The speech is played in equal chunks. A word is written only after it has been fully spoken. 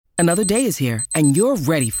Another day is here, and you're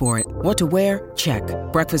ready for it. What to wear? Check.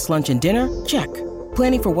 Breakfast, lunch, and dinner? Check.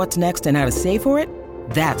 Planning for what's next and how to save for it?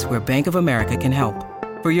 That's where Bank of America can help.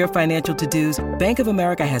 For your financial to-dos, Bank of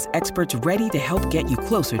America has experts ready to help get you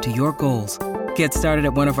closer to your goals. Get started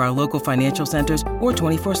at one of our local financial centers or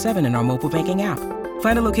 24/7 in our mobile banking app.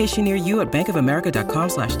 Find a location near you at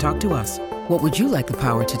bankofamerica.com/talktous. What would you like the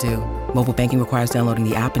power to do? Mobile banking requires downloading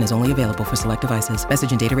the app and is only available for select devices.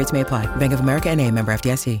 Message and data rates may apply. Bank of America N.A., member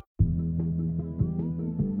FDIC.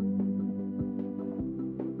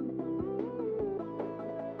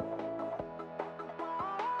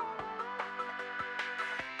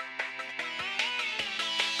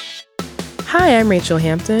 Hi, I'm Rachel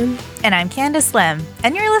Hampton. And I'm Candace Lim,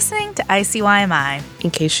 and you're listening to ICYMI. In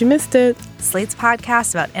case you missed it. Slate's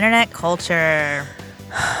podcast about internet culture.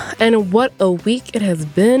 And what a week it has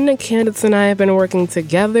been. Candace and I have been working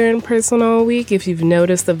together in person all week. If you've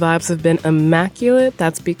noticed, the vibes have been immaculate.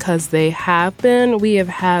 That's because they have been. We have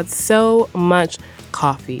had so much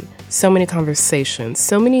coffee, so many conversations,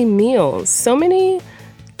 so many meals, so many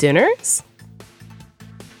dinners.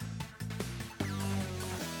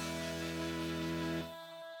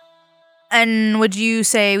 And would you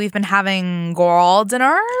say we've been having girl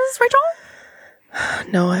dinners, Rachel?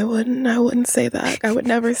 No, I wouldn't say that. I would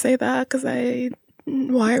never say that because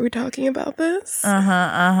why are we talking about this?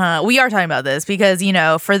 We are talking about this because,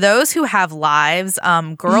 for those who have lives,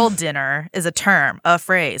 girl dinner is a term, a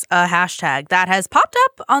phrase, a hashtag that has popped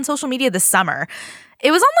up on social media this summer.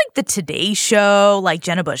 It was on the Today Show,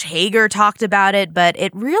 Jenna Bush Hager talked about it, but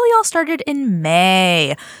it really all started in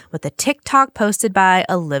May with a TikTok posted by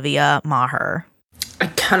Olivia Maher. I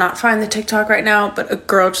cannot find the TikTok right now, but a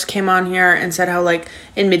girl just came on here and said how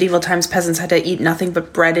in medieval times peasants had to eat nothing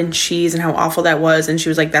but bread and cheese and how awful that was. And she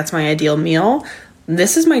was like, that's my ideal meal.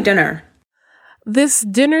 This is my dinner. This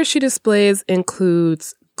dinner she displays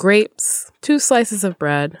includes grapes, 2 slices of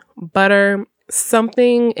bread, butter,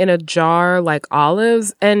 something in a jar like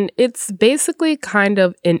olives, and it's basically kind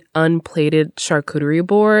of an unplated charcuterie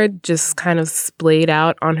board just kind of splayed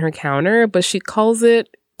out on her counter, but she calls it,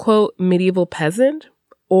 quote, medieval peasant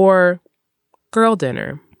or girl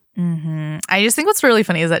dinner. I just think what's really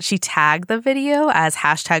funny is that she tagged the video as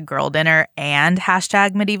hashtag girl dinner and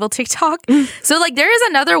hashtag medieval TikTok. So there is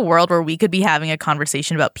another world where we could be having a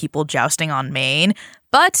conversation about people jousting on Maine.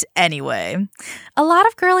 But anyway, a lot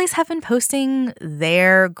of girlies have been posting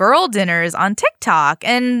their girl dinners on TikTok.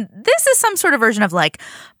 And this is some sort of version of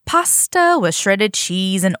pasta with shredded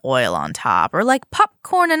cheese and oil on top, or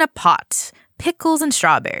popcorn in a pot, pickles and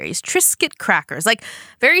strawberries, Triscuit crackers,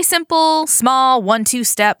 very simple, small, 1-2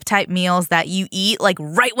 step type meals that you eat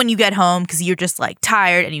right when you get home because you're just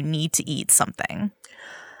tired and you need to eat something.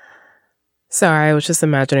 Sorry, I was just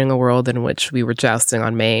imagining a world in which we were jousting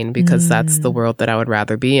on Maine because that's the world that I would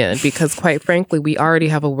rather be in. Because quite frankly, we already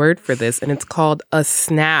have a word for this and it's called a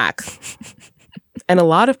snack. And a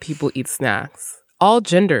lot of people eat snacks. All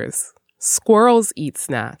genders. Squirrels eat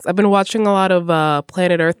snacks. I've been watching a lot of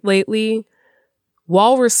Planet Earth lately.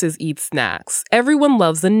 Walruses eat snacks. Everyone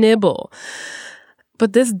loves a nibble.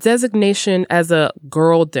 But this designation as a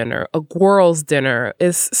girl dinner, a girl's dinner,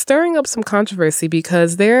 is stirring up some controversy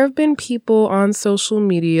because there have been people on social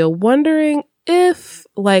media wondering if,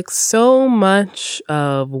 so much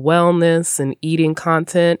of wellness and eating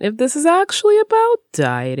content, if this is actually about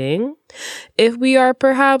dieting, if we are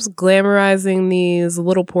perhaps glamorizing these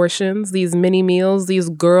little portions, these mini meals, these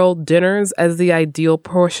girl dinners as the ideal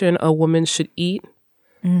portion a woman should eat.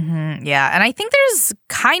 Yeah, and I think there's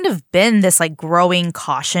kind of been this growing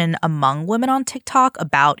caution among women on TikTok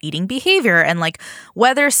about eating behavior and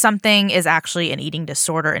whether something is actually an eating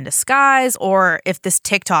disorder in disguise or if this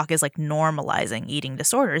TikTok is normalizing eating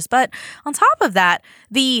disorders. But on top of that,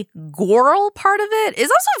 the girl part of it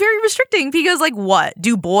is also very restricting because what?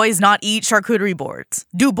 Do boys not eat charcuterie boards?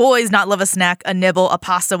 Do boys not love a snack, a nibble, a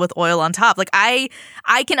pasta with oil on top? I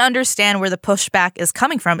can understand where the pushback is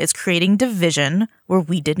coming from. It's creating division where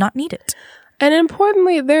we did not need it. And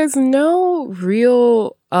importantly, there's no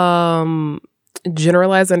real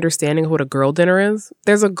generalized understanding of what a girl dinner is.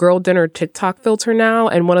 There's a girl dinner TikTok filter now,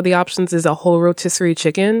 and one of the options is a whole rotisserie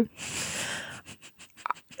chicken.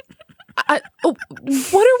 What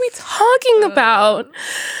are we talking about?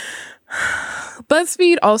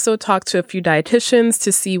 BuzzFeed also talked to a few dietitians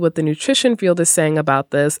to see what the nutrition field is saying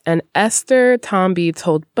about this, and Esther Tomby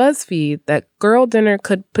told BuzzFeed that girl dinner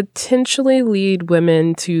could potentially lead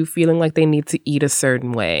women to feeling like they need to eat a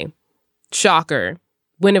certain way. Shocker.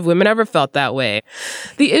 When have women ever felt that way?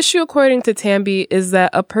 The issue, according to Tambi, is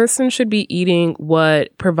that a person should be eating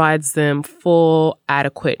what provides them full,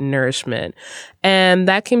 adequate nourishment. And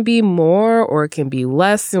that can be more or it can be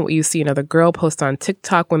less than what you see another girl post on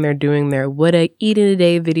TikTok when they're doing their what I eat in a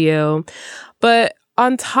day video. But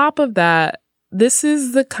on top of that, this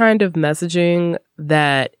is the kind of messaging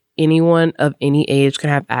that anyone of any age can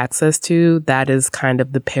have access to. That is kind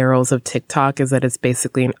of the perils of TikTok, is that it's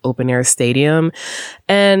basically an open air stadium.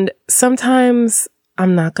 And sometimes,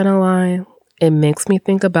 I'm not gonna lie, it makes me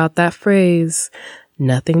think about that phrase,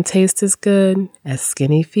 nothing tastes as good as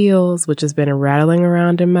skinny feels, which has been rattling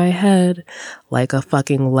around in my head like a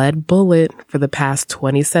fucking lead bullet for the past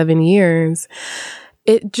 27 years.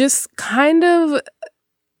 It just kind of,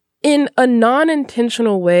 in a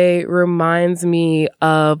non-intentional way, reminds me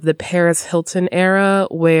of the Paris Hilton era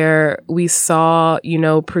where we saw,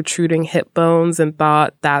 protruding hip bones and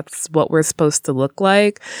thought that's what we're supposed to look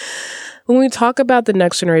like. When we talk about the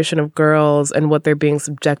next generation of girls and what they're being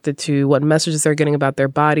subjected to, what messages they're getting about their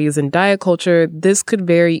bodies and diet culture, this could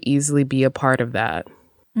very easily be a part of that.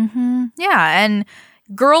 Mm-hmm. Yeah, and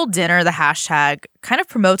Girl Dinner, the hashtag, kind of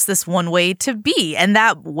promotes this one way to be. And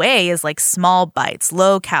that way is like small bites,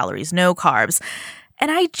 low calories, no carbs.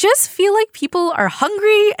 And I just feel like people are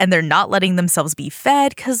hungry and they're not letting themselves be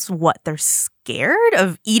fed because they're scared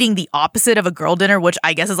of eating the opposite of a girl dinner, which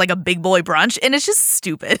I guess is like a big boy brunch. And it's just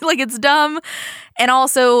stupid. Like, it's dumb. And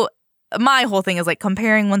also, my whole thing is like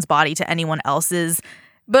comparing one's body to anyone else's.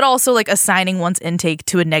 But also, like, assigning one's intake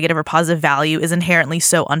to a negative or positive value is inherently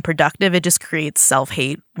so unproductive. It just creates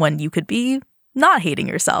self-hate when you could be not hating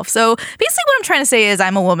yourself. So basically what I'm trying to say is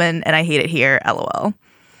I'm a woman and I hate it here, LOL.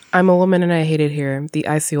 I'm a woman and I hate it here, the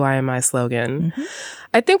ICYMI slogan. Mm-hmm.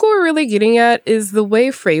 I think what we're really getting at is the way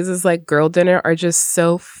phrases like girl dinner are just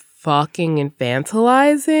so fucking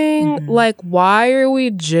infantilizing. Mm-hmm. Like, why are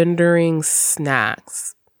we gendering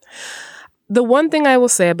snacks? The one thing I will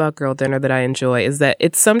say about girl dinner that I enjoy is that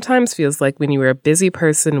it sometimes feels like when you are a busy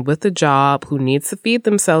person with a job who needs to feed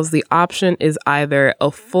themselves, the option is either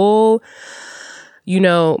a full,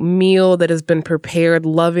 meal that has been prepared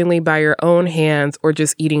lovingly by your own hands or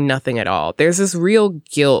just eating nothing at all. There's this real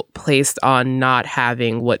guilt placed on not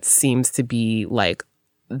having what seems to be like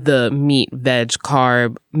the meat, veg,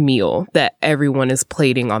 carb meal that everyone is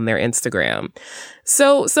plating on their Instagram.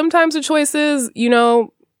 So sometimes the choice is,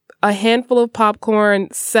 a handful of popcorn,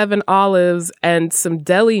 7 olives, and some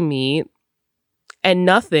deli meat, and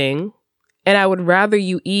nothing. And I would rather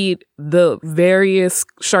you eat the various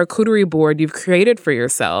charcuterie board you've created for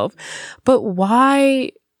yourself. But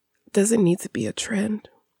why does it need to be a trend?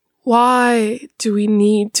 Why do we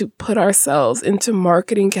need to put ourselves into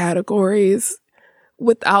marketing categories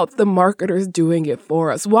without the marketers doing it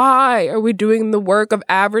for us? Why are we doing the work of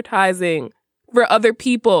advertising for other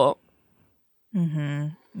people? Mm-hmm.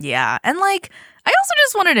 Yeah. And I also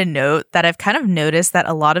just wanted to note that I've kind of noticed that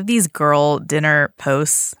a lot of these girl dinner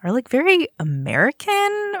posts are very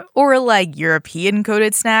American or European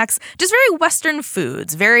coded snacks, just very Western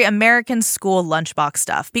foods, very American school lunchbox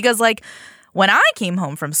stuff. Because when I came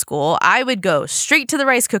home from school, I would go straight to the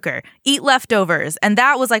rice cooker, eat leftovers, and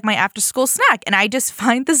that was my after school snack. And I just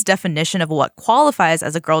find this definition of what qualifies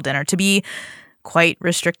as a girl dinner to be quite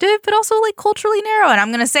restrictive, but also culturally narrow. And I'm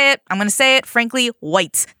going to say it, frankly,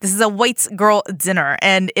 white. This is a white girl dinner.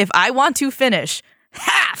 And if I want to finish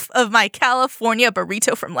half of my California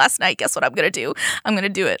burrito from last night, guess what I'm going to do? I'm going to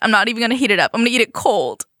do it. I'm not even going to heat it up. I'm going to eat it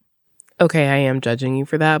cold. Okay, I am judging you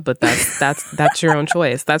for that, but that's your own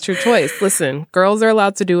choice. That's your choice. Listen, girls are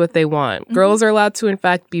allowed to do what they want. Mm-hmm. Girls are allowed to, in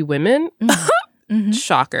fact, be women. Mm-hmm. Mm-hmm.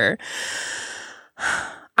 Shocker.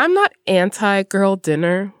 I'm not anti-girl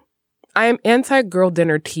dinner. I am anti-girl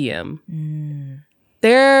dinner TM. Mm.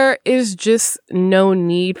 There is just no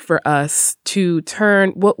need for us to turn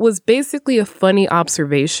what was basically a funny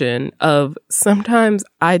observation of sometimes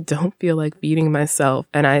I don't feel like feeding myself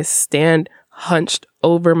and I stand hunched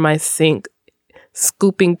over my sink,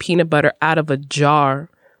 scooping peanut butter out of a jar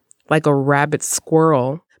like a rabid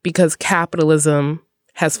squirrel because capitalism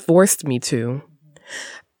has forced me to.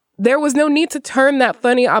 There was no need to turn that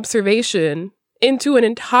funny observation into an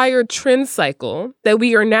entire trend cycle that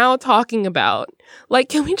we are now talking about.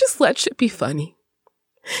 Can we just let shit be funny?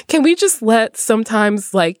 Can we just let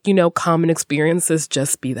sometimes, common experiences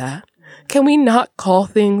just be that? Can we not call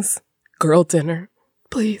things girl dinner,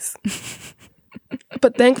 please?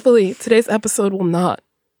 But thankfully, today's episode will not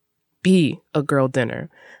be a girl dinner.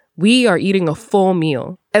 We are eating a full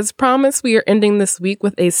meal. As promised, we are ending this week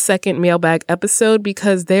with a second mailbag episode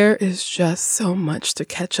because there is just so much to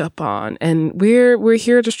catch up on. And we're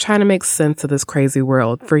here just trying to make sense of this crazy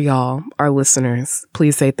world for y'all, our listeners.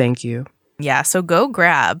 Please say thank you. Yeah, so go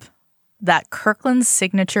grab that Kirkland's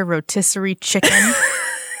signature rotisserie chicken,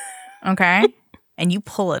 okay? And you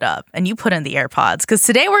pull it up and you put in the AirPods. Because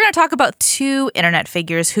today we're going to talk about two internet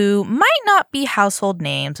figures who might not be household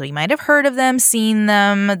names. So you might have heard of them, seen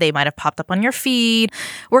them. They might have popped up on your feed.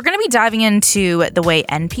 We're going to be diving into the way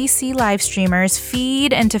NPC live streamers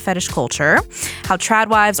feed into fetish culture, how trad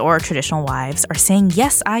wives or traditional wives are saying,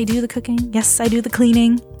 yes, I do the cooking. Yes, I do the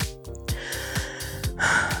cleaning.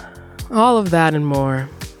 All of that and more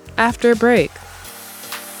after a break.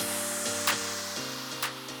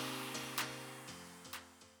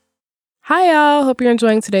 Hi, y'all. Hope you're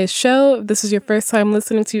enjoying today's show. If this is your first time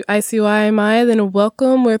listening to ICYMI, then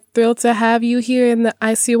welcome. We're thrilled to have you here in the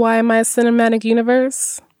ICYMI cinematic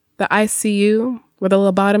universe, the ICU, where the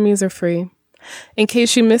lobotomies are free. In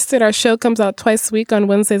case you missed it, our show comes out twice a week on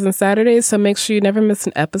Wednesdays and Saturdays, so make sure you never miss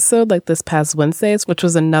an episode like this past Wednesdays, which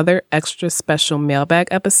was another extra special mailbag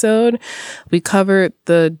episode. We covered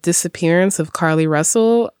the disappearance of Carly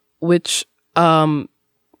Russell, which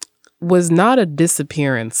was not a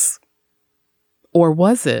disappearance. Or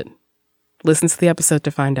was it? Listen to the episode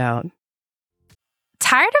to find out.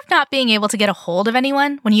 Tired of not being able to get a hold of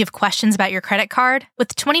anyone when you have questions about your credit card?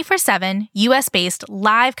 With 24/7 US-based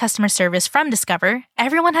live customer service from Discover,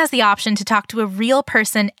 everyone has the option to talk to a real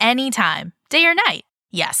person anytime, day or night.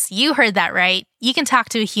 Yes, you heard that right. You can talk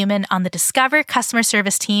to a human on the Discover customer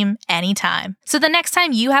service team anytime. So the next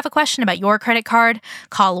time you have a question about your credit card,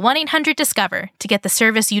 call 1-800-DISCOVER to get the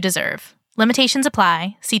service you deserve. Limitations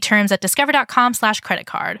apply. See terms at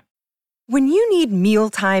discover.com/creditcard. When you need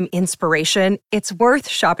mealtime inspiration, it's worth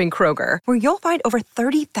shopping Kroger, where you'll find over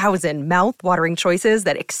 30,000 mouth-watering choices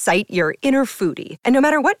that excite your inner foodie. And no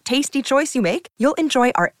matter what tasty choice you make, you'll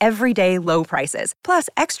enjoy our everyday low prices, plus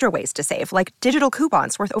extra ways to save, like digital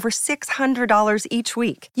coupons worth over $600 each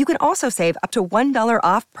week. You can also save up to $1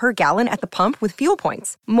 off per gallon at the pump with fuel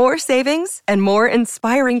points. More savings and more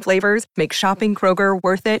inspiring flavors make shopping Kroger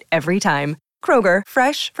worth it every time. Kroger,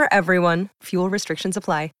 fresh for everyone. Fuel restrictions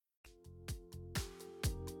apply.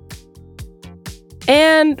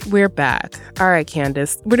 And we're back. All right,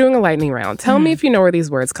 Candace, we're doing a lightning round. Tell me if you know where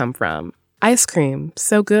these words come from. Ice cream,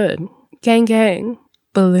 so good. Gang, gang,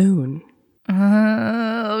 balloon.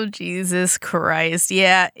 Oh, Jesus Christ.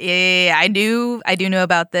 Yeah. I do know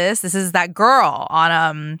about this. This is that girl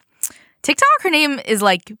on TikTok. Her name is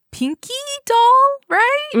like Pinky Doll,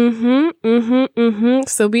 right?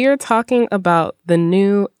 So we are talking about the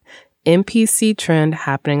new NPC trend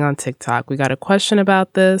happening on TikTok. We got a question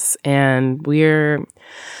about this and we're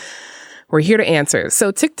here to answer. So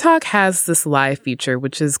TikTok has this live feature,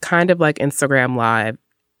 which is kind of like Instagram Live.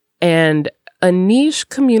 And a niche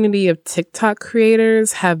community of TikTok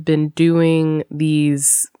creators have been doing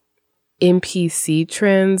these NPC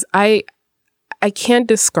trends. I can't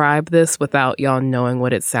describe this without y'all knowing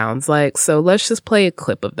what it sounds like. So let's just play a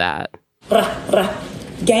clip of that.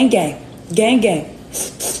 Gang, gang, gang, gang.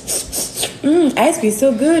 Ice cream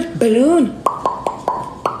so good. Balloon.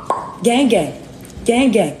 Gang, gang, gang,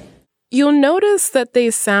 gang. You'll notice that they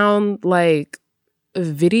sound like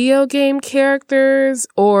video game characters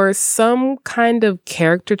or some kind of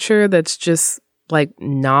caricature that's just like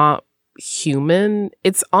not human.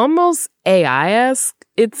 It's almost AI-esque.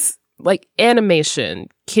 It's like animation,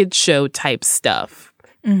 kid show type stuff.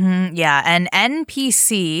 Yeah, and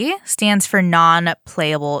NPC stands for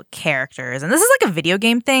non-playable characters. And this is like a video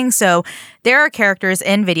game thing. So there are characters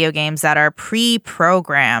in video games that are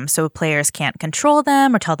pre-programmed, so players can't control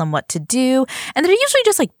them or tell them what to do. And they're usually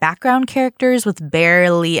just like background characters with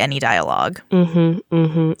barely any dialogue.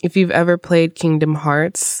 If you've ever played Kingdom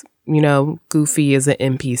Hearts, you know, Goofy is an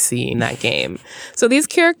NPC in that game. So these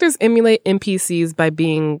characters emulate NPCs by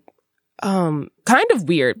being kind of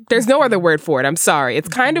weird. There's no other word for it. I'm sorry. It's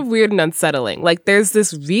kind of weird and unsettling. Like there's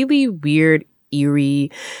this really weird,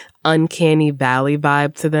 eerie, uncanny valley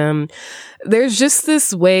vibe to them. There's just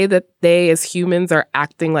this way that they as humans are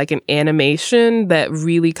acting like an animation that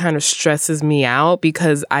really kind of stresses me out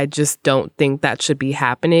because I just don't think that should be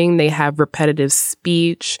happening. They have repetitive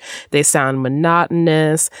speech. They sound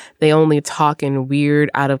monotonous. They only talk in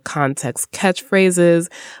weird, out of context catchphrases.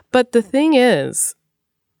 But the thing is,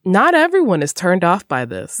 not everyone is turned off by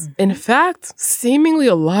this. In fact, seemingly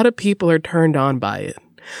a lot of people are turned on by it.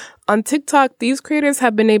 On TikTok, these creators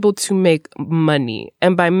have been able to make money.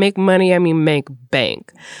 And by make money, I mean make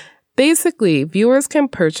bank. Basically, viewers can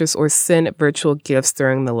purchase or send virtual gifts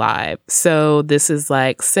during the live. So this is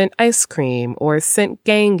like sent ice cream or sent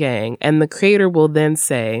gang gang, and the creator will then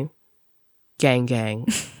say, gang gang.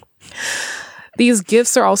 These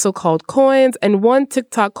gifts are also called coins, and one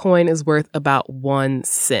TikTok coin is worth about 1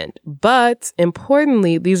 cent. But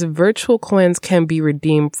importantly, these virtual coins can be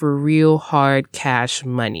redeemed for real hard cash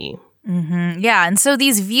money. Yeah, and so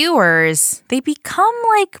these viewers, they become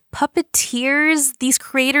like puppeteers. These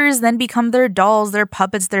creators then become their dolls, their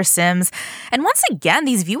puppets, their Sims. And once again,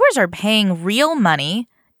 these viewers are paying real money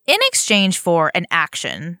in exchange for an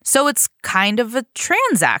action. So it's kind of a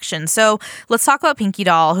transaction. So let's talk about Pinky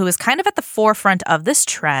Doll, who is kind of at the forefront of this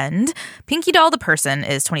trend. Pinky Doll, the person,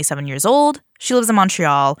 is 27 years old. She lives in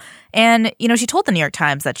Montreal. And, she told the New York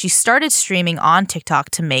Times that she started streaming on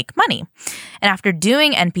TikTok to make money. And after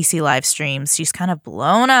doing NPC live streams, she's kind of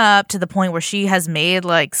blown up to the point where she has made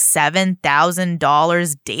like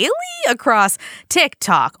 $7,000 daily across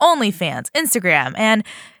TikTok, OnlyFans, Instagram, and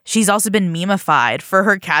she's also been meme-ified for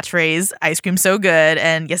her catchphrase, ice cream so good,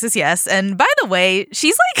 and yes, yes, yes. And by the way,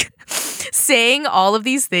 she's like saying all of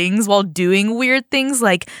these things while doing weird things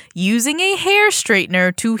like using a hair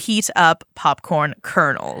straightener to heat up popcorn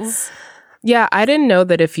kernels. Yeah, I didn't know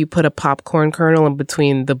that if you put a popcorn kernel in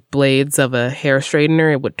between the blades of a hair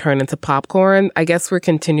straightener, it would turn into popcorn. I guess we're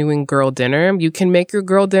continuing girl dinner. You can make your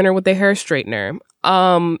girl dinner with a hair straightener.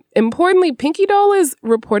 Importantly, Pinky Doll is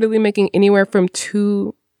reportedly making anywhere from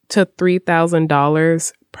 $2,000 to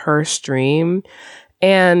 $3,000 per stream.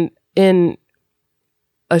 And in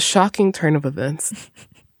a shocking turn of events,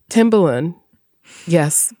 Timbaland,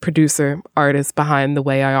 yes, producer, artist behind The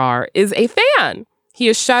Way I Are, is a fan. He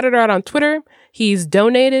has shouted her out on Twitter. He's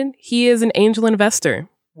donated. He is an angel investor.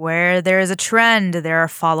 Where there is a trend, there are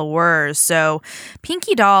followers. So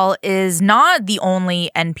Pinky Doll is not the only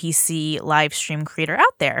NPC live stream creator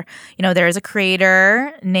out there. There is a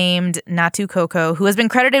creator named Natu Coco who has been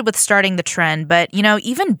credited with starting the trend. But,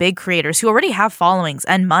 even big creators who already have followings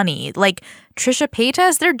and money, like Trisha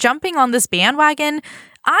Paytas, they're jumping on this bandwagon.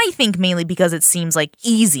 I think mainly because it seems like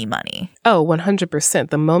easy money. Oh,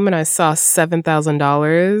 100%. The moment I saw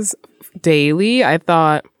 $7,000 daily, I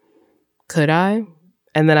thought, could I?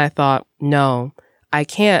 And then I thought, no, I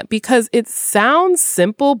can't, because it sounds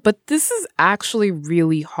simple, but this is actually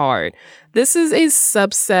really hard. This is a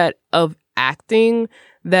subset of acting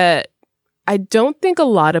that I don't think a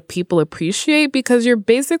lot of people appreciate, because you're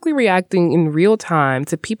basically reacting in real time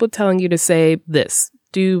to people telling you to say this,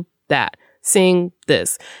 do that, sing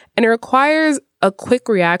this. And it requires a quick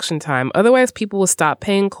reaction time. Otherwise, people will stop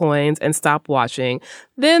paying coins and stop watching.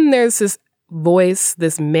 Then there's this voice,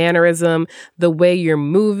 this mannerism, the way you're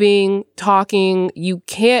moving, talking. You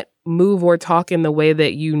can't move or talk in the way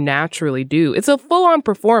that you naturally do. It's a full-on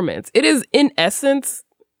performance. It is, in essence,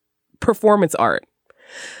 performance art.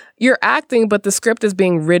 You're acting, but the script is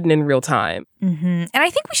being written in real time. And I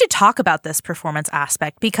think we should talk about this performance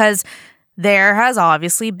aspect, because there has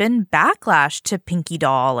obviously been backlash to Pinky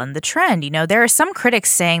Doll and the trend. There are some critics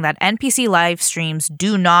saying that NPC live streams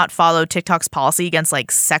do not follow TikTok's policy against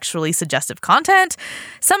sexually suggestive content.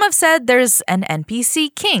 Some have said there's an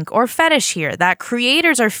NPC kink or fetish here, that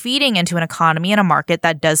creators are feeding into an economy and a market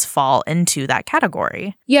that does fall into that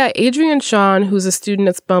category. Yeah, Adrienne Sean, who's a student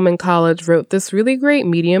at Spelman College, wrote this really great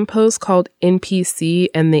Medium post called NPC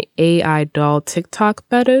and the AI doll TikTok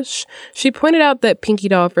fetish. She pointed out that Pinky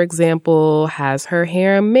Doll, for example, has her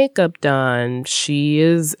hair and makeup done. She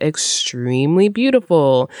is extremely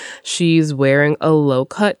beautiful. She's wearing a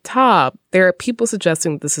low-cut top. There are people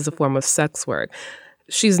suggesting that this is a form of sex work.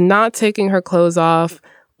 She's not taking her clothes off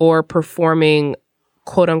or performing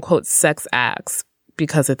quote-unquote sex acts,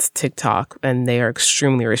 because it's TikTok and they are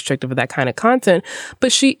extremely restrictive of that kind of content.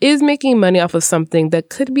 But she is making money off of something that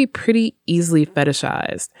could be pretty easily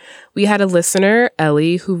fetishized. We had a listener,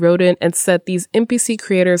 Ellie, who wrote in and said these NPC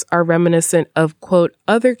creators are reminiscent of, quote,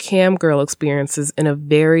 other cam girl experiences in a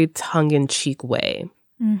very tongue-in-cheek way.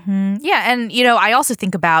 Yeah, and, I also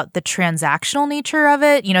think about the transactional nature of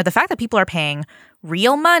it. The fact that people are paying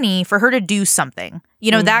real money for her to do something.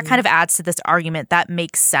 That kind of adds to this argument that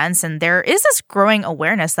makes sense. And there is this growing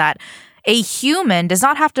awareness that a human does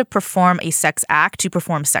not have to perform a sex act to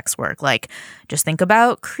perform sex work. Just think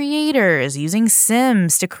about creators using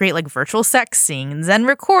Sims to create virtual sex scenes and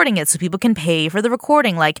recording it so people can pay for the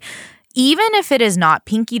recording. Even if it is not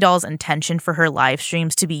Pinky Doll's intention for her live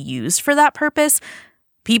streams to be used for that purpose,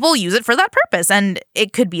 people use it for that purpose. And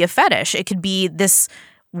it could be a fetish. It could be this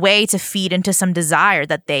way to feed into some desire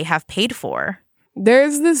that they have paid for.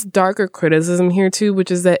 There's this darker criticism here too,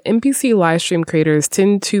 which is that NPC livestream creators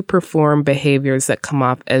tend to perform behaviors that come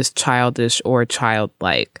off as childish or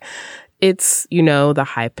childlike. It's, the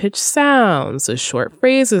high-pitched sounds, the short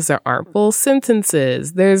phrases that aren't full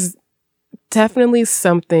sentences. There's definitely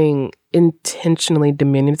something intentionally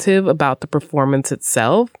diminutive about the performance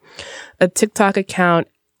itself. A TikTok account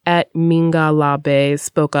at Minga Labe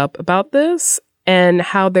spoke up about this and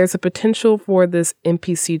how there's a potential for this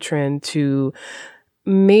NPC trend to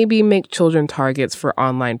maybe make children targets for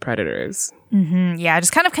online predators. Mm-hmm. Yeah,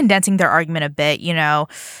 just kind of condensing their argument a bit,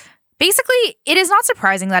 Basically, it is not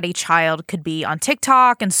surprising that a child could be on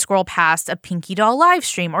TikTok and scroll past a Pinky Doll live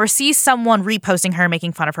stream or see someone reposting her,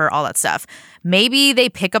 making fun of her, all that stuff. Maybe they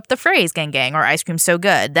pick up the phrase gang gang or ice cream so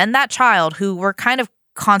good. Then that child, who we're kind of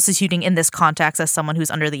constituting in this context as someone who's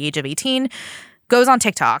under the age of 18, goes on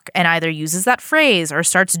TikTok and either uses that phrase or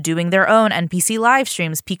starts doing their own NPC live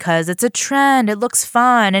streams because it's a trend, it looks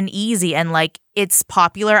fun and easy, and it's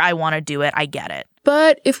popular, I want to do it, I get it.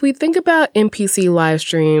 But if we think about NPC live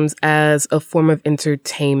streams as a form of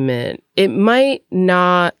entertainment, it might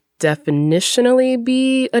not definitionally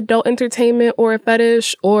be adult entertainment or a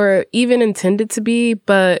fetish or even intended to be,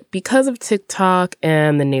 but because of TikTok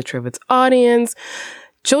and the nature of its audience,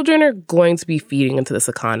 children are going to be feeding into this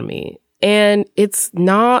economy. And it's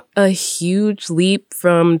not a huge leap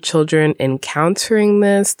from children encountering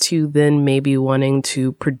this to then maybe wanting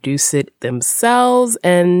to produce it themselves.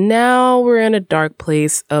 And now we're in a dark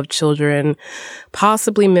place of children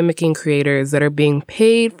possibly mimicking creators that are being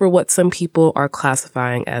paid for what some people are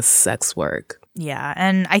classifying as sex work. Yeah,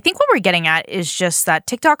 and I think what we're getting at is just that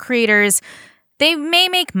TikTok creators, they may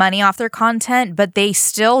make money off their content, but they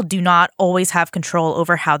still do not always have control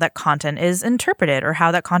over how that content is interpreted or how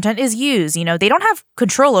that content is used. They don't have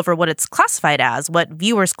control over what it's classified as, what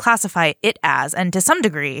viewers classify it as. And to some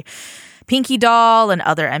degree, Pinky Doll and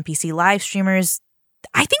other NPC live streamers,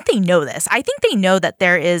 I think they know this. I think they know that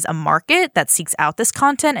there is a market that seeks out this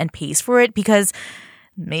content and pays for it because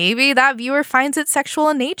maybe that viewer finds it sexual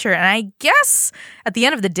in nature. And I guess at the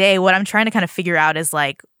end of the day, what I'm trying to kind of figure out is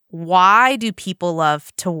why do people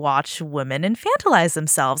love to watch women infantilize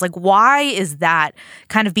themselves? Why is that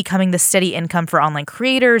kind of becoming the steady income for online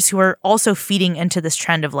creators who are also feeding into this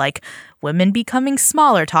trend of women becoming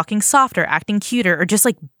smaller, talking softer, acting cuter, or just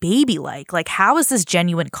baby-like? How is this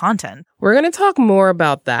genuine content? We're going to talk more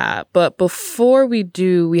about that. But before we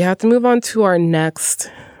do, we have to move on to our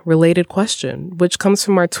next related question, which comes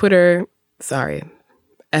from our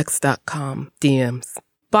X.com DMs.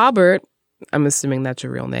 Bobbert, I'm assuming that's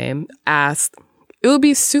your real name, asked, it would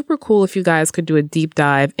be super cool if you guys could do a deep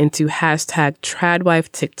dive into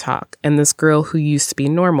 #tradwife TikTok and this girl who used to be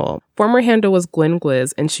normal. Former handle was Gwen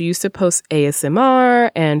Gwiz, and she used to post ASMR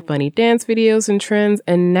and funny dance videos and trends,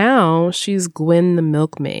 and now she's Gwen the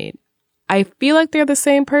Milkmaid. I feel like they're the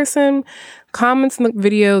same person. Comments in the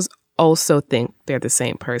videos also think they're the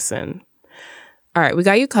same person. All right, we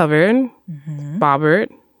got you covered. Mm-hmm. Bobbert,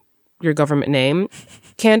 your government name.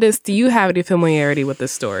 Candace, do you have any familiarity with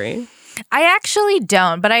this story? I actually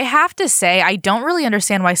don't, but I have to say I don't really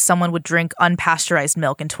understand why someone would drink unpasteurized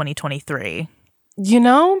milk in 2023.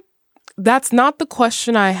 That's not the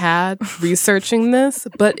question I had researching this,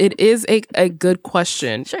 but it is a good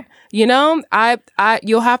question. Sure. You'll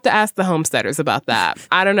have to ask the homesteaders about that.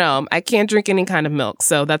 I don't know. I can't drink any kind of milk,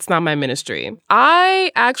 so that's not my ministry.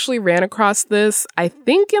 I actually ran across this, I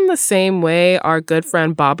think in the same way our good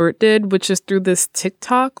friend Bobbert did, which is through this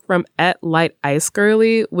TikTok from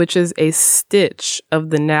 @LightIceGirly, which is a stitch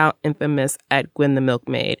of the now infamous @Gwen the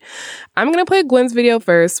Milkmaid. I'm going to play Gwen's video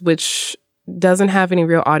first, which doesn't have any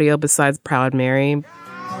real audio besides Proud Mary.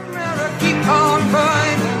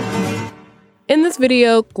 In this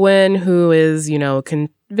video, Gwen, who is, a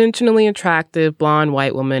conventionally attractive blonde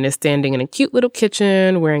white woman, is standing in a cute little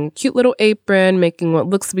kitchen, wearing a cute little apron, making what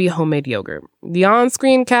looks to be homemade yogurt. The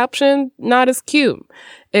on-screen caption, not as cute.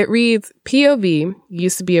 It reads, POV,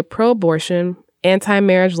 used to be a pro-abortion,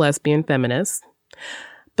 anti-marriage lesbian feminist,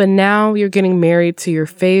 but now you're getting married to your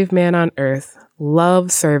fave man on earth,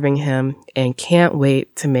 love serving him, and can't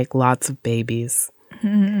wait to make lots of babies.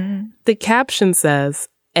 The caption says,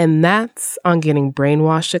 and that's on getting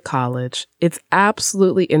brainwashed at college. It's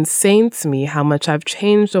absolutely insane to me how much I've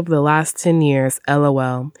changed over the last 10 years,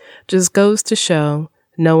 LOL. Just goes to show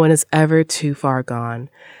no one is ever too far gone.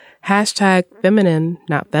 #feminine,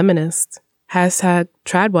 not feminist.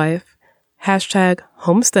 #tradwife.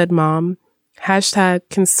 #homestead mom.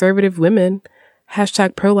 #conservative women.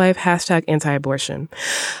 #pro-life. #anti-abortion.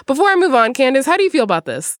 Before I move on, Candace, how do you feel about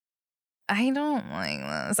this? I don't like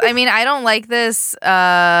this. I mean, I don't like this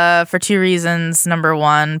for two reasons. Number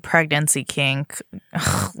one, pregnancy kink.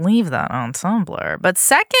 Ugh, leave that on Tumblr. But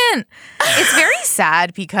second, it's very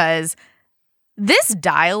sad because this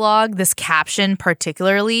dialogue, this caption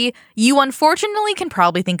particularly, you unfortunately can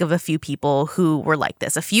probably think of a few people who were like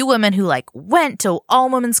this. A few women who like went to all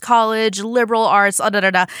women's college, liberal arts, da da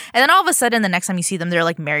da. And then all of a sudden, the next time you see them, they're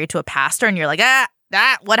like married to a pastor and you're like,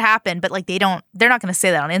 what happened? But like they're not going to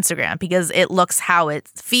say that on Instagram because it looks how it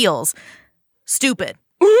feels. Stupid.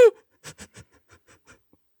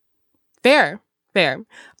 Fair.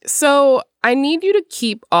 So I need you to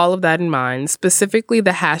keep all of that in mind, specifically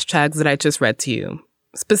the hashtags that I just read to you,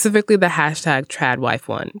 specifically the hashtag TradWife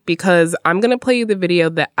one, because I'm going to play you the video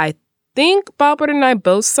that I think Bobbert and I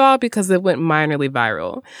both saw because it went minorly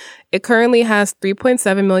viral. It currently has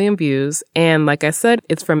 3.7 million views, and like I said,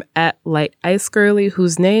 it's from @LightIceGirly,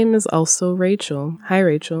 whose name is also Rachel. Hi,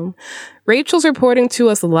 Rachel. Rachel's reporting to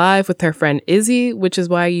us live with her friend Izzy, which is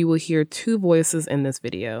why you will hear two voices in this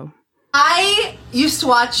video. I used to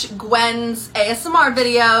watch Gwen's ASMR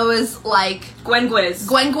videos, like Gwen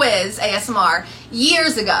Gwiz ASMR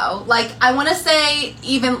years ago. Like I want to say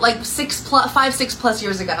even like 5-6+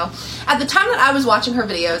 years ago. At the time that I was watching her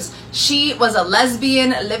videos, she was a lesbian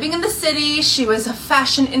living in the city. She was a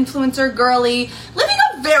fashion influencer girly, living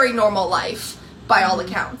a very normal life by all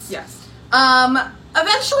accounts. Yes.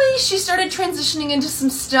 Eventually, she started transitioning into some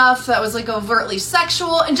stuff that was like overtly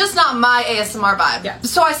sexual and just not my ASMR vibe. Yeah.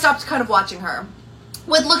 So I stopped kind of watching her.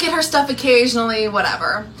 Would look at her stuff occasionally,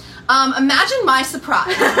 whatever. Imagine my surprise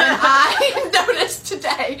when I noticed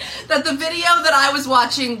today that the video that I was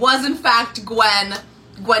watching was in fact Gwen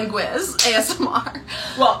Gwiz ASMR.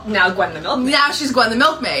 Well, now Gwen the Milkmaid. Now she's Gwen the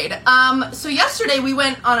Milkmaid. So yesterday we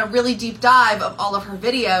went on a really deep dive of all of her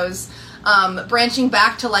videos. Branching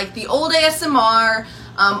back to like the old ASMR,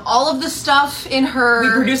 all of the stuff in her.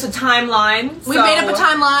 We produced a timeline. We made up a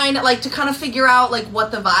timeline, like to kind of figure out like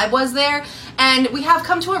what the vibe was there, and we have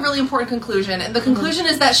come to a really important conclusion. And the conclusion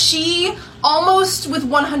is that she, almost with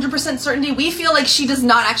 100% certainty, we feel like she does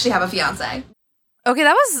not actually have a fiance. Okay,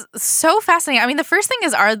 that was so fascinating. I mean, the first thing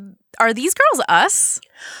is, are these girls us?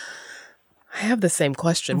 I have the same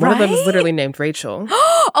question. Right? One of them is literally named Rachel.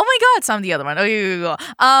 Oh my God, so I'm the other one. Okay.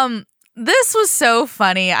 This was so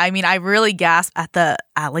funny. I mean, I really gasped at the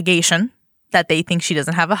allegation that they think she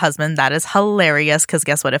doesn't have a husband. That is hilarious because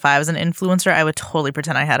guess what? If I was an influencer, I would totally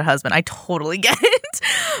pretend I had a husband. I totally get it.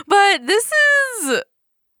 But this is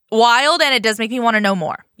wild and it does make me want to know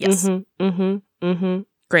more. Yes.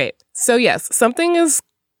 Great. So yes, something is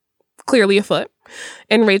clearly afoot.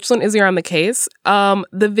 And Rachel and Izzy are on the case.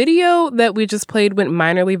 The video that we just played went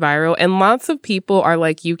minorly viral, and lots of people are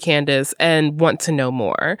like you, Candace, and want to know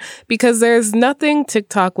more. Because there's nothing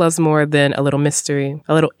TikTok loves more than a little mystery,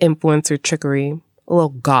 a little influencer trickery, a little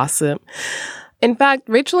gossip. In fact,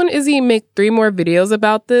 Rachel and Izzy make 3 more videos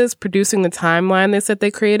about this, producing the timeline they said they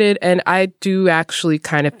created, and I do actually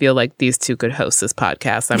kind of feel like these two could host this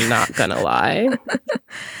podcast. I'm not gonna lie.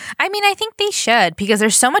 I mean, I think they should because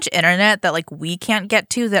there's so much internet that like we can't get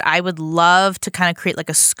to that I would love to kind of create like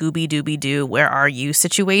a Scooby-Dooby-Doo where are you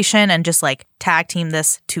situation and just like tag team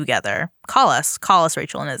this together. Call us,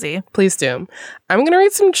 Rachel and Izzy. Please do. I'm going to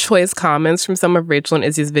read some choice comments from some of Rachel and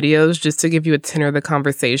Izzy's videos just to give you a tenor of the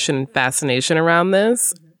conversation and fascination around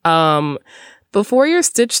this. Before your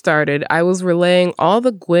stitch started, I was relaying all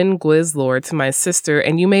the Gwen Gwiz lore to my sister,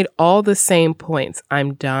 and you made all the same points.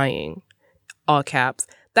 I'm dying. All caps.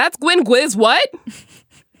 That's Gwen Gwiz, what?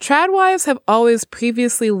 Tradwives have always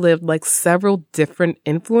previously lived like several different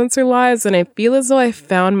influencer lives, and I feel as though I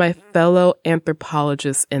found my fellow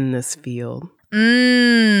anthropologists in this field.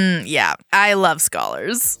 Yeah, I love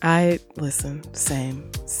scholars. Same.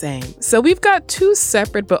 So we've got 2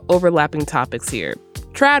 separate but overlapping topics here.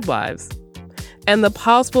 Tradwives and the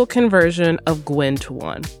possible conversion of Gwen to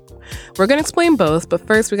one. We're going to explain both, but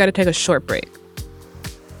first we got to take a short break.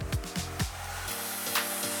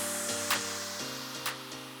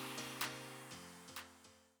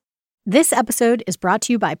 This episode is brought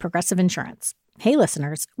to you by Progressive Insurance. Hey,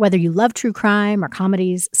 listeners, whether you love true crime or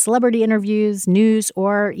comedies, celebrity interviews, news,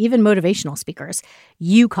 or even motivational speakers,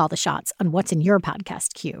 you call the shots on what's in your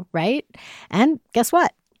podcast queue, right? And guess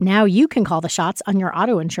what? Now you can call the shots on your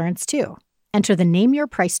auto insurance, too. Enter the Name Your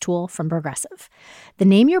Price tool from Progressive. The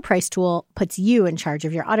Name Your Price tool puts you in charge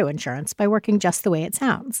of your auto insurance by working just the way it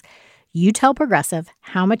sounds. You tell Progressive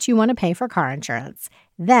how much you want to pay for car insurance.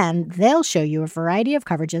 Then they'll show you a variety of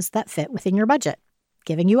coverages that fit within your budget.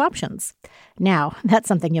 giving you options. Now, that's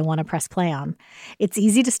something you'll want to press play on. It's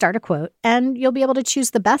easy to start a quote, and you'll be able to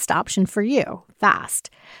choose the best option for you fast.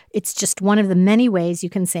 It's just one of the many ways you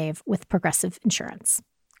can save with Progressive Insurance.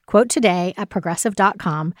 Quote today at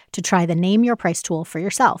Progressive.com to try the Name Your Price tool for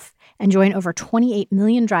yourself and join over 28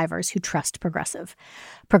 million drivers who trust Progressive.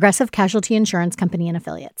 Progressive Casualty Insurance Company and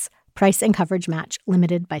Affiliates. Price and coverage match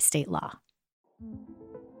limited by state law.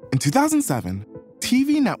 In 2007,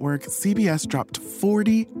 TV network CBS dropped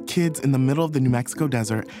 40 kids in the middle of the New Mexico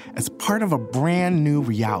desert as part of a brand new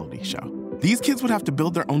reality show. These kids would have to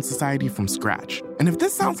build their own society from scratch. And if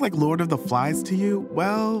this sounds like Lord of the Flies to you,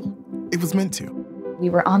 well, it was meant to. We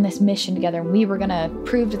were on this mission together, and we were going to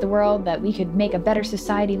prove to the world that we could make a better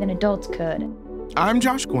society than adults could. I'm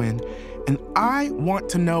Josh Gwynn, and I want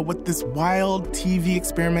to know what this wild TV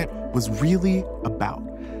experiment was really about.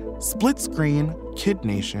 Split Screen Kid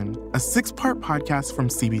Nation, a 6-part podcast from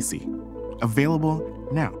CBC. Available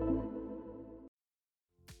now.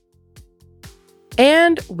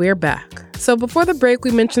 And we're back. So before the break, we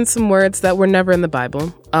mentioned some words that were never in the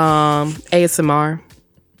Bible. ASMR,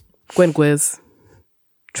 Gwen Gwiz,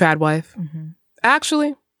 Tradwife. Mm-hmm.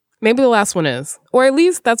 Actually, maybe the last one is. Or at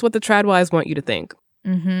least that's what the Tradwives want you to think.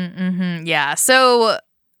 Yeah. So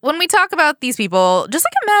when we talk about these people, just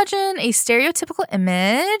imagine a stereotypical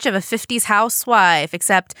image of a 50s housewife,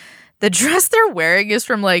 except the dress they're wearing is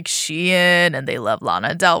from Shein, and they love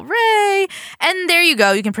Lana Del Rey. And there you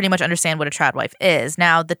go. You can pretty much understand what a tradwife is.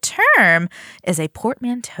 Now, the term is a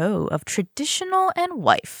portmanteau of traditional and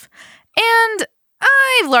wife. And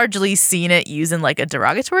I've largely seen it used in a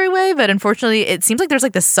derogatory way, but unfortunately, it seems like there's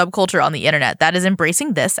this subculture on the internet that is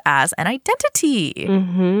embracing this as an identity.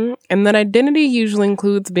 Mm-hmm. And that identity usually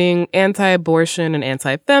includes being anti-abortion and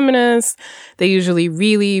anti-feminist. They usually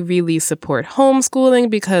really, really support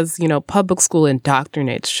homeschooling because, public school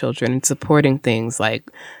indoctrinates children in supporting things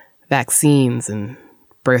like vaccines and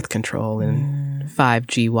birth control and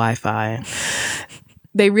 5G Wi-Fi.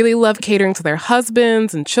 They really love catering to their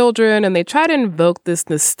husbands and children, and they try to invoke this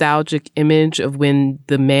nostalgic image of when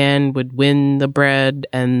the man would win the bread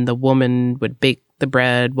and the woman would bake the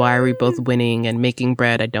bread. Why are we both winning and making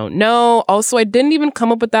bread? I don't know. Also, I didn't even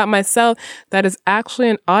come up with that myself. That is actually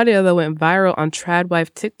an audio that went viral on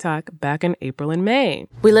Tradwife TikTok back in April and May.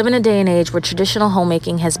 We live in a day and age where traditional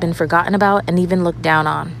homemaking has been forgotten about and even looked down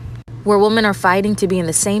on. Where women are fighting to be in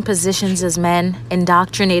the same positions as men,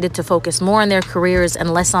 indoctrinated to focus more on their careers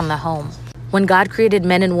and less on the home. When God created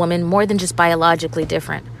men and women more than just biologically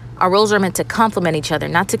different, our roles are meant to complement each other,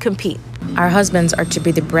 not to compete. Our husbands are to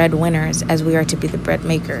be the breadwinners as we are to be the bread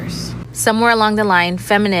makers. Somewhere along the line,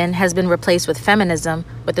 feminine has been replaced with feminism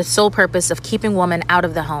with the sole purpose of keeping women out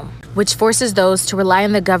of the home, which forces those to rely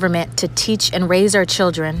on the government to teach and raise our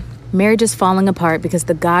children. Marriage is falling apart because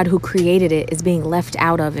the God who created it is being left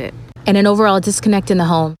out of it. And an overall disconnect in the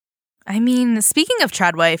home. I mean, speaking of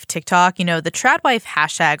Tradwife TikTok, the Tradwife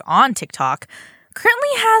hashtag on TikTok currently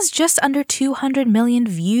has just under 200 million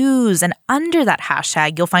views. And under that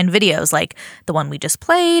hashtag, you'll find videos like the one we just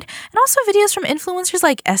played, and also videos from influencers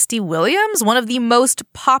like Esty Williams, one of the most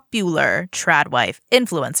popular Tradwife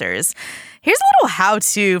influencers. Here's a little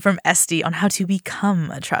how-to from Esty on how to become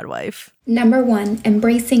a Tradwife. Number 1,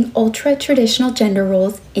 embracing ultra-traditional gender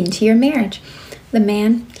roles into your marriage. The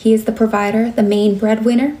man, he is the provider, the main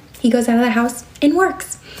breadwinner. He goes out of the house and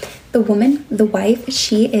works. The woman, the wife,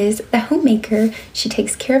 she is the homemaker. She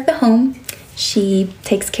takes care of the home. She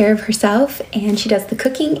takes care of herself, and she does the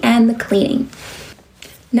cooking and the cleaning.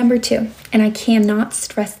 Number 2, and I cannot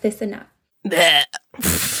stress this enough.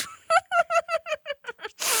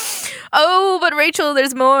 Oh, but Rachel,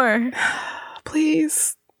 there's more.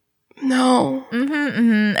 Please. No.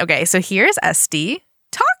 Okay, so here's Esty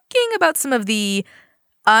talking about some of the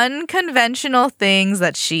unconventional things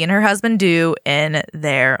that she and her husband do in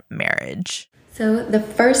their marriage. So the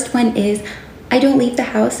first one is, I don't leave the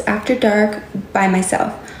house after dark by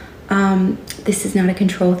myself. This is not a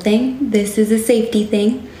control thing. This is a safety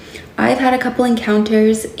thing. I've had a couple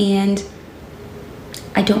encounters and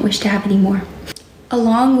I don't wish to have any more.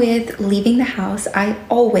 Along with leaving the house, I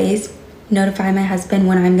always notify my husband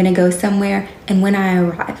when I'm going to go somewhere and when I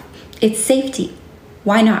arrive. It's safety.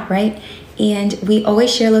 Why not, right? And we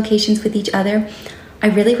always share locations with each other. I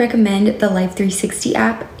really recommend the Life 360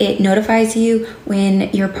 app. It notifies you when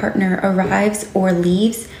your partner arrives or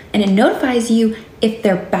leaves, and it notifies you if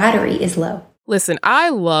their battery is low. Listen, I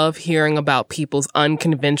love hearing about people's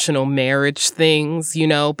unconventional marriage things,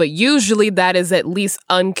 but usually that is at least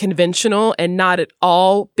unconventional and not at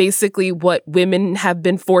all basically what women have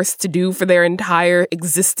been forced to do for their entire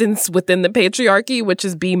existence within the patriarchy, which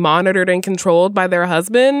is be monitored and controlled by their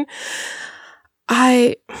husband.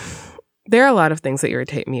 There are a lot of things that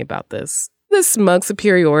irritate me about this. This smug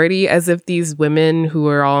superiority, as if these women who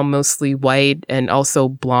are all mostly white and also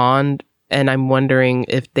blonde, and I'm wondering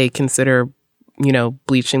if they consider,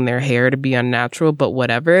 bleaching their hair to be unnatural, but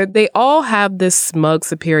whatever. They all have this smug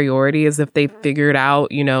superiority as if they figured out,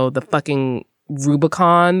 the fucking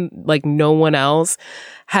Rubicon, like no one else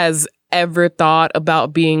has ever thought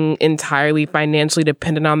about being entirely financially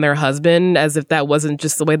dependent on their husband, as if that wasn't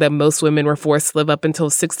just the way that most women were forced to live up until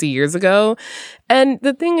 60 years ago. And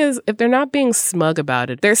the thing is, if they're not being smug about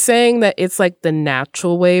it, they're saying that it's like the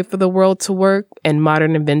natural way for the world to work, and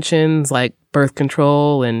modern inventions like birth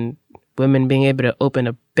control and women being able to open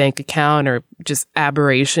a bank account are just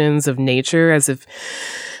aberrations of nature, as if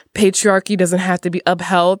patriarchy doesn't have to be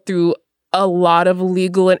upheld through a lot of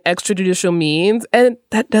legal and extrajudicial means. And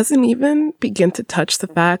that doesn't even begin to touch the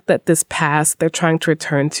fact that this past they're trying to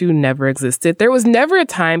return to never existed. There was never a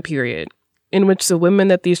time period in which the women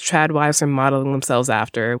that these trad wives are modeling themselves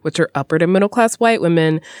after, which are upper to middle class white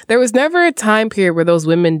women, there was never a time period where those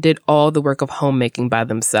women did all the work of homemaking by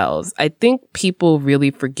themselves. I think people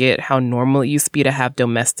really forget how normal it used to be to have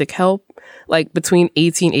domestic help. Like between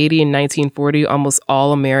 1880 and 1940, almost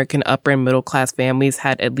all American upper and middle class families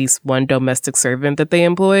had at least one domestic servant that they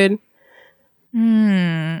employed.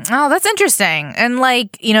 Oh, that's interesting. And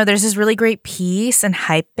there's this really great piece in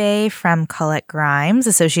Hypebae from Colette Grimes,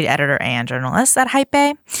 associate editor and journalist at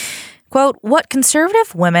Hypebae. Quote, "What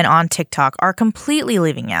conservative women on TikTok are completely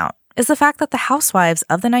leaving out is the fact that the housewives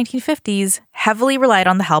of the 1950s heavily relied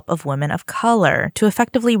on the help of women of color to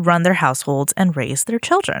effectively run their households and raise their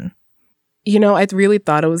children." I really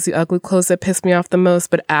thought it was the ugly clothes that pissed me off the most,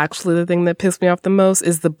 but actually the thing that pissed me off the most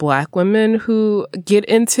is the black women who get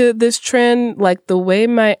into this trend. Like the way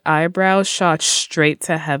my eyebrows shot straight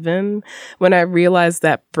to heaven when I realized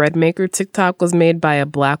that bread maker TikTok was made by a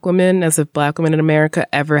black woman, as if black women in America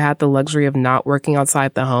ever had the luxury of not working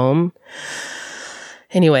outside the home.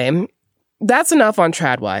 Anyway, that's enough on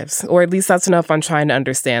trad wives, or at least that's enough on trying to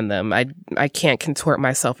understand them. I can't contort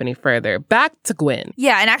myself any further. Back to Gwen.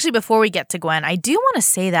 Yeah, and actually before we get to Gwen, I do want to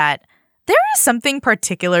say that there is something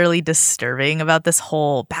particularly disturbing about this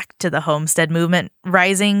whole back to the homestead movement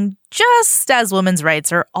rising just as women's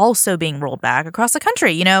rights are also being rolled back across the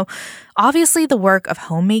country. Obviously the work of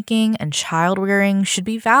homemaking and child rearing should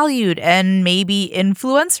be valued and maybe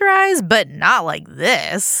influencerized, but not like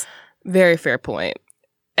this. Very fair point.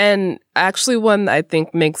 And actually one I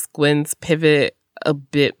think makes Gwen's pivot a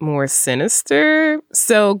bit more sinister.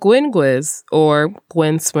 So Gwen Gwiz, or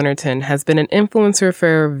Gwen Swinnerton, has been an influencer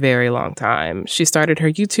for a very long time. She started her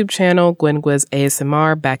YouTube channel, Gwen Gwiz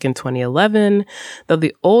ASMR, back in 2011, though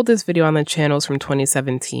the oldest video on the channel is from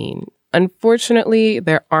 2017. Unfortunately,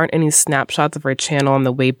 there aren't any snapshots of her channel on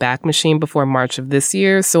the Wayback Machine before March of this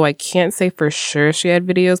year, so I can't say for sure she had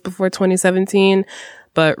videos before 2017,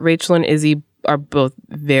 but Rachel and Izzy are both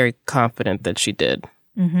very confident that she did.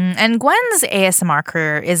 Mm-hmm. And Gwen's ASMR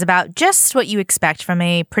career is about just what you expect from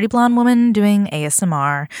a pretty blonde woman doing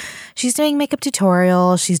ASMR. She's doing makeup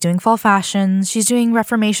tutorials, she's doing fall fashions, she's doing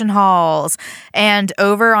Reformation hauls, and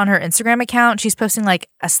over on her Instagram account, she's posting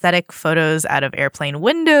aesthetic photos out of airplane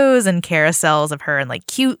windows and carousels of her in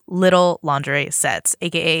cute little lingerie sets,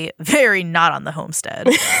 aka very not on the homestead.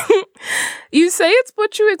 You say it's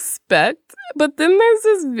what you expect, but then there's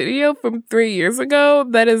this video from 3 years ago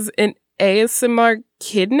that is an ASMR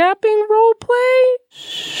kidnapping role play.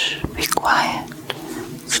 Shh, be quiet.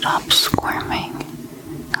 Stop squirming.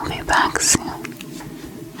 I'll be back soon.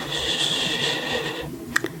 Shh.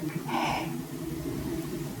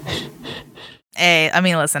 Hey, I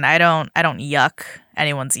mean, listen, I don't yuck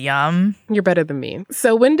anyone's yum. You're better than me.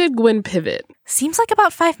 So when did Gwen pivot? Seems like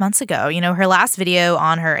about 5 months ago. Her last video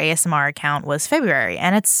on her ASMR account was February,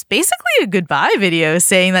 and it's basically a goodbye video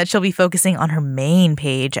saying that she'll be focusing on her main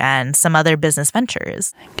page and some other business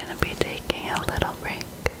ventures. I'm gonna be taking a little break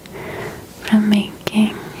from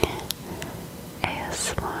making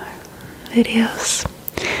ASMR videos.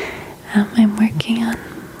 I'm working on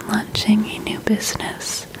launching a new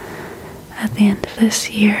business at the end of this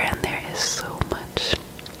year, and there is so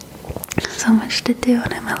much to do,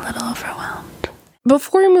 and I'm a little overwhelmed.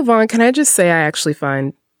 Before we move on, can I just say I actually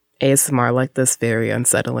find ASMR like this very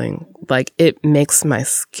unsettling. It makes my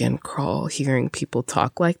skin crawl hearing people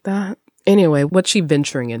talk like that. Anyway, what's she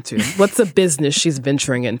venturing into? What's the business she's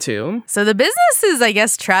venturing into? So the business is, I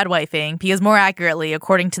guess, trad wifing, because more accurately,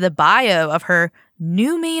 according to the bio of her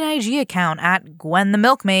new main IG account at Gwen the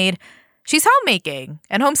Milkmaid, she's homemaking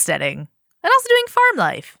and homesteading and also doing farm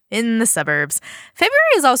life in the suburbs. February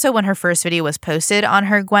is also when her first video was posted on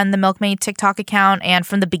her Gwen the Milkmaid TikTok account, and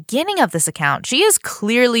from the beginning of this account, she is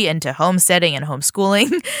clearly into homesteading and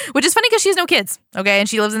homeschooling, which is funny because she has no kids, okay? And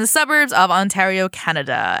she lives in the suburbs of Ontario,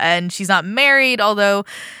 Canada, and she's not married, although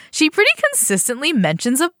she pretty consistently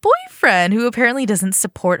mentions a boyfriend who apparently doesn't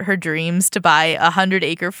support her dreams to buy a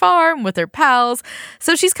 100-acre farm with her pals.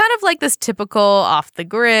 So she's kind of like this typical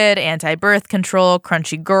off-the-grid, anti-birth control,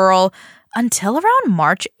 crunchy girl until around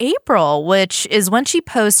March, April, which is when she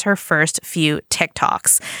posts her first few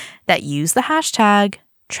TikToks that use the hashtag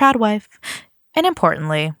tradwife. And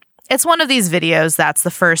importantly, it's one of these videos that's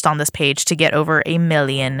the first on this page to get over 1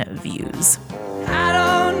 million views. I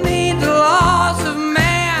don't need the laws of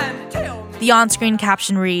man. The on-screen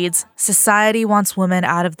caption reads, "Society wants women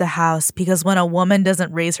out of the house because when a woman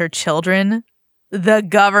doesn't raise her children, the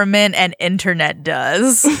government and internet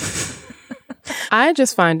does." I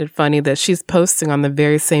just find it funny that she's posting on the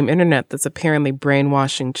very same internet that's apparently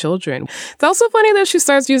brainwashing children. It's also funny that she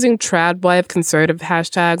starts using tradwife conservative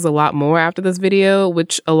hashtags a lot more after this video,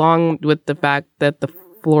 which along with the fact that the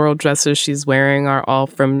floral dresses she's wearing are all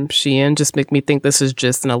from Shein just make me think this is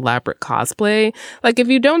just an elaborate cosplay. Like, if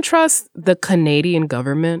you don't trust the Canadian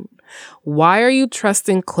government, why are you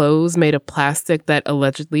trusting clothes made of plastic that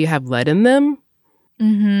allegedly have lead in them?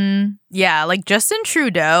 Mm-hmm. Yeah, like Justin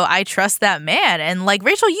Trudeau, I trust that man. And like,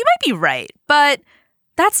 Rachel, you might be right, but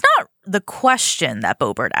that's not the question that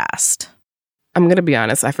Boebert asked. I'm going to be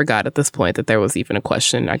honest, I forgot at this point that there was even a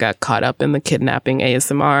question. I got caught up in the kidnapping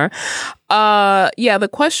ASMR. Yeah, the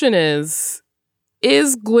question is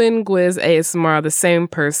Gwen Gwiz ASMR the same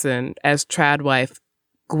person as tradwife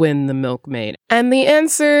Gwen the Milkmaid? And the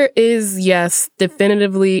answer is yes,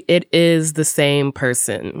 definitively it is the same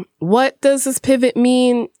person. What does this pivot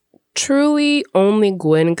mean? Truly, only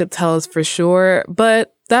Gwen could tell us for sure,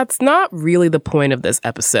 but that's not really the point of this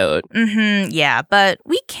episode. Yeah, but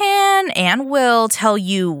we can and will tell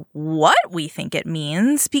you what we think it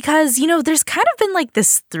means because, you know, there's kind of been like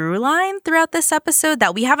this through line throughout this episode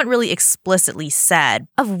that we haven't really explicitly said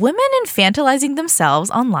of women infantilizing themselves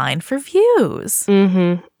online for views.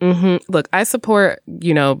 Look, I support,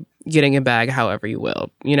 you know, getting a bag however you will.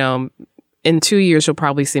 You know, in 2 years, you'll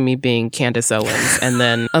probably see me being Candace Owens and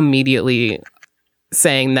then immediately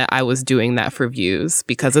saying that I was doing that for views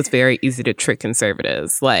because it's very easy to trick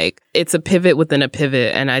conservatives. Like, it's a pivot within a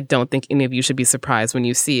pivot, and I don't think any of you should be surprised when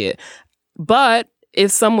you see it. But if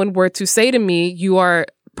someone were to say to me, you are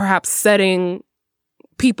perhaps setting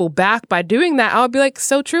people back by doing that, I would be like,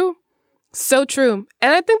 so true. So true.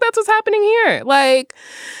 And I think that's what's happening here. Like,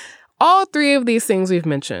 all three of these things we've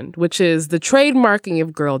mentioned, which is the trademarking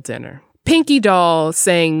of girl dinner, Pinky Doll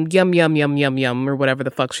saying yum, yum, yum, yum, yum, or whatever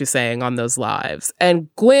the fuck she's saying on those lives. And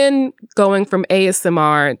Gwen going from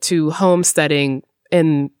ASMR to homesteading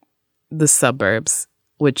in the suburbs,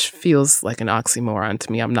 which feels like an oxymoron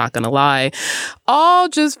to me, I'm not going to lie. All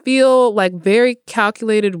just feel like very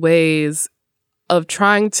calculated ways of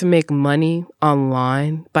trying to make money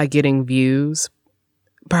online by getting views,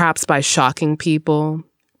 perhaps by shocking people,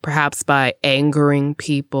 perhaps by angering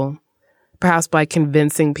people. Perhaps by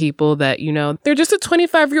convincing people that, you know, they're just a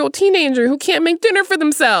 25-year-old teenager who can't make dinner for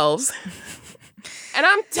themselves. And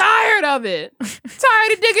I'm tired of it.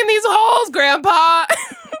 Tired of digging these holes, Grandpa.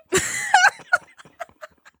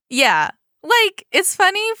 Yeah. Like, it's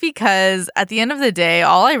funny because at the end of the day,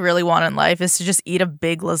 all I really want in life is to just eat a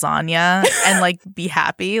big lasagna and, like, be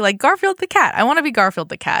happy. Like Garfield the cat. I want to be Garfield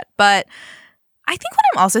the cat. But I think what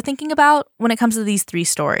I'm also thinking about when it comes to these three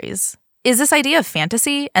stories is this idea of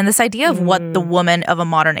fantasy and this idea of what the woman of a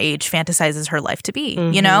modern age fantasizes her life to be,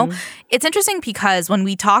 you know? It's interesting because when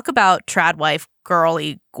we talk about tradwife,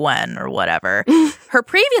 girly Gwen or whatever, her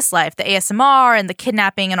previous life, the ASMR and the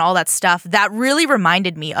kidnapping and all that stuff, that really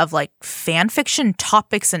reminded me of like fan fiction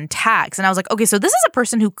topics and tags. And I was like, okay, so this is a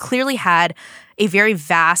person who clearly had a very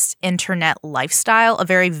vast internet lifestyle, a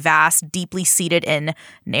very vast, deeply seated in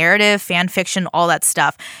narrative, fan fiction, all that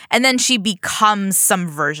stuff. And then she becomes some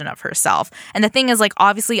version of herself. And the thing is, like,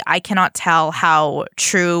 obviously I cannot tell how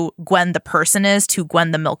true Gwen the person is to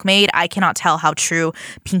Gwen the Milkmaid. I cannot tell how true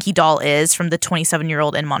Pinky Doll is from the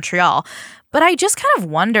 27-year-old in Montreal. But I just kind of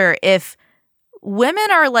wonder if women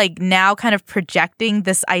are like now kind of projecting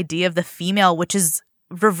this idea of the female, which is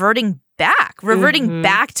reverting back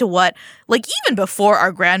to what, like, even before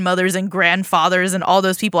our grandmothers and grandfathers and all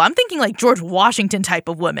those people, I'm thinking like George Washington type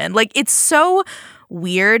of women. Like, it's so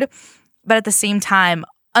weird. But at the same time,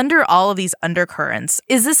 under all of these undercurrents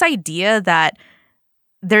is this idea that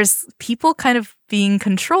there's people kind of being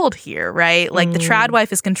controlled here, right? Like the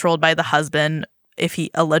tradwife is controlled by the husband if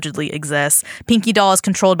he allegedly exists. Pinky Doll is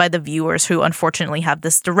controlled by the viewers who unfortunately have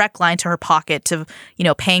this direct line to her pocket to,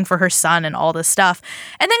 paying for her son and all this stuff.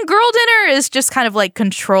 And then Girl Dinner is just kind of like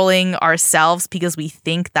controlling ourselves because we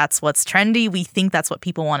think that's what's trendy. We think that's what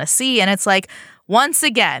people want to see. And it's like, once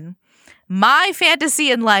again, my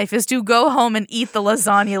fantasy in life is to go home and eat the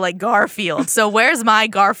lasagna like Garfield. So where's my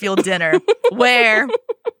Garfield dinner? Where?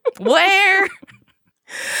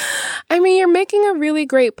 I mean, you're making a really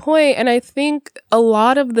great point, and I think a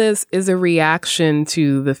lot of this is a reaction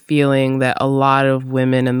to the feeling that a lot of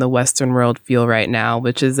women in the Western world feel right now,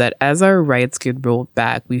 which is that as our rights get rolled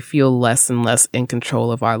back, we feel less and less in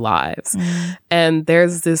control of our lives. And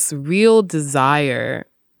there's this real desire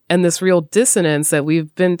and this real dissonance that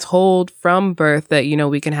we've been told from birth that,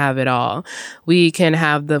 we can have it all. We can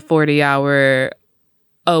have the 40-hour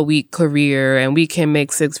a week career, and we can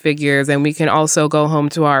make 6 figures, and we can also go home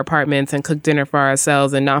to our apartments and cook dinner for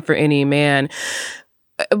ourselves and not for any man.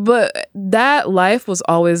 But that life was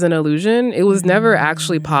always an illusion. It was never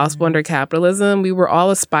actually possible under capitalism. We were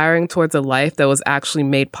all aspiring towards a life that was actually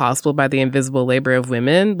made possible by the invisible labor of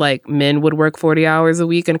women. Like, men would work 40 hours a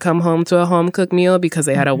week and come home to a home-cooked meal because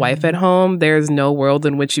they had a wife at home. There's no world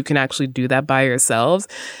in which you can actually do that by yourselves.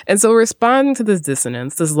 And so responding to this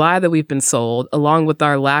dissonance, this lie that we've been sold, along with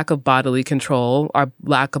our lack of bodily control, our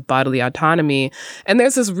lack of bodily autonomy, and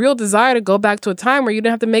there's this real desire to go back to a time where you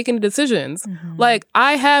didn't have to make any decisions. Like,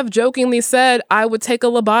 I have jokingly said I would take a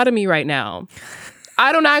lobotomy right now.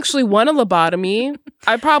 I don't actually want a lobotomy.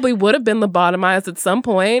 I probably would have been lobotomized at some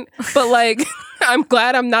point, but like, I'm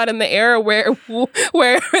glad I'm not in the era where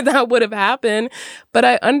that would have happened. But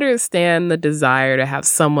I understand the desire to have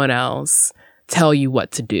someone else tell you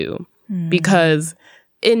what to do, because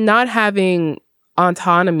in not having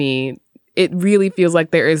autonomy, it really feels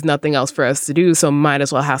like there is nothing else for us to do. So might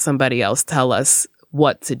as well have somebody else tell us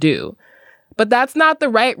what to do. But that's not the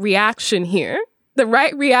right reaction here. The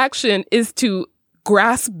right reaction is to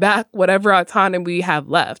grasp back whatever autonomy we have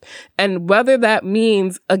left. And whether that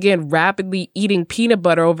means, again, rapidly eating peanut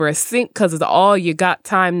butter over a sink because it's all you got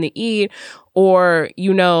time to eat, or,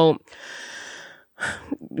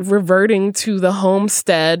 reverting to the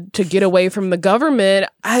homestead to get away from the government,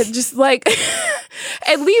 I just like,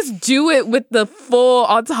 at least do it with the full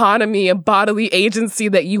autonomy and bodily agency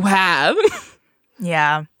that you have.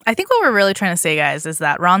 Yeah. I think what we're really trying to say, guys, is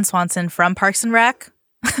that Ron Swanson from Parks and Rec,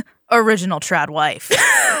 original trad wife.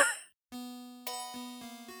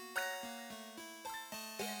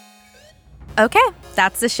 Okay,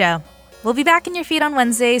 that's the show. We'll be back in your feed on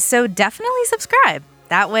Wednesday, so definitely subscribe.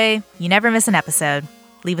 That way, you never miss an episode.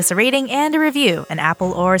 Leave us a rating and a review in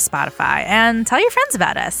Apple or Spotify, and tell your friends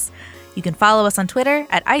about us. You can follow us on Twitter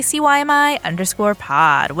at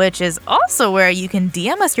ICYMI_pod, which is also where you can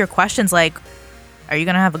DM us your questions like, are you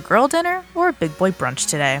going to have a girl dinner or a big boy brunch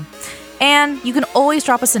today? And you can always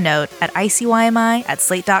drop us a note at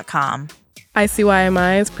ICYMI@slate.com.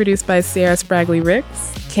 ICYMI is produced by Sierra Spragley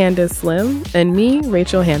Ricks, Candace Lim, and me,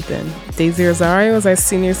 Rachel Hampton. Daisy Rosario is our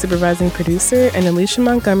senior supervising producer, and Alicia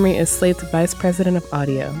Montgomery is Slate's vice president of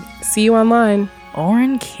audio. See you online. Or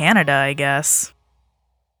in Canada, I guess.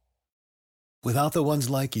 Without the ones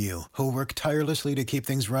like you, who work tirelessly to keep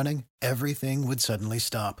things running, everything would suddenly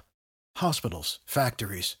stop. Hospitals,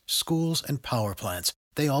 factories, schools, and power plants,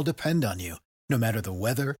 they all depend on you. No matter the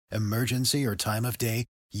weather, emergency, or time of day,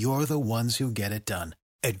 you're the ones who get it done.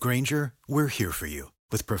 At Grainger, we're here for you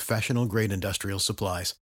with professional-grade industrial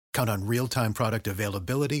supplies. Count on real-time product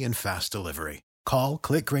availability and fast delivery. Call,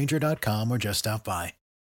 click Grainger.com, or just stop by.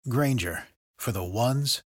 Grainger, for the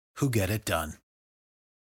ones who get it done.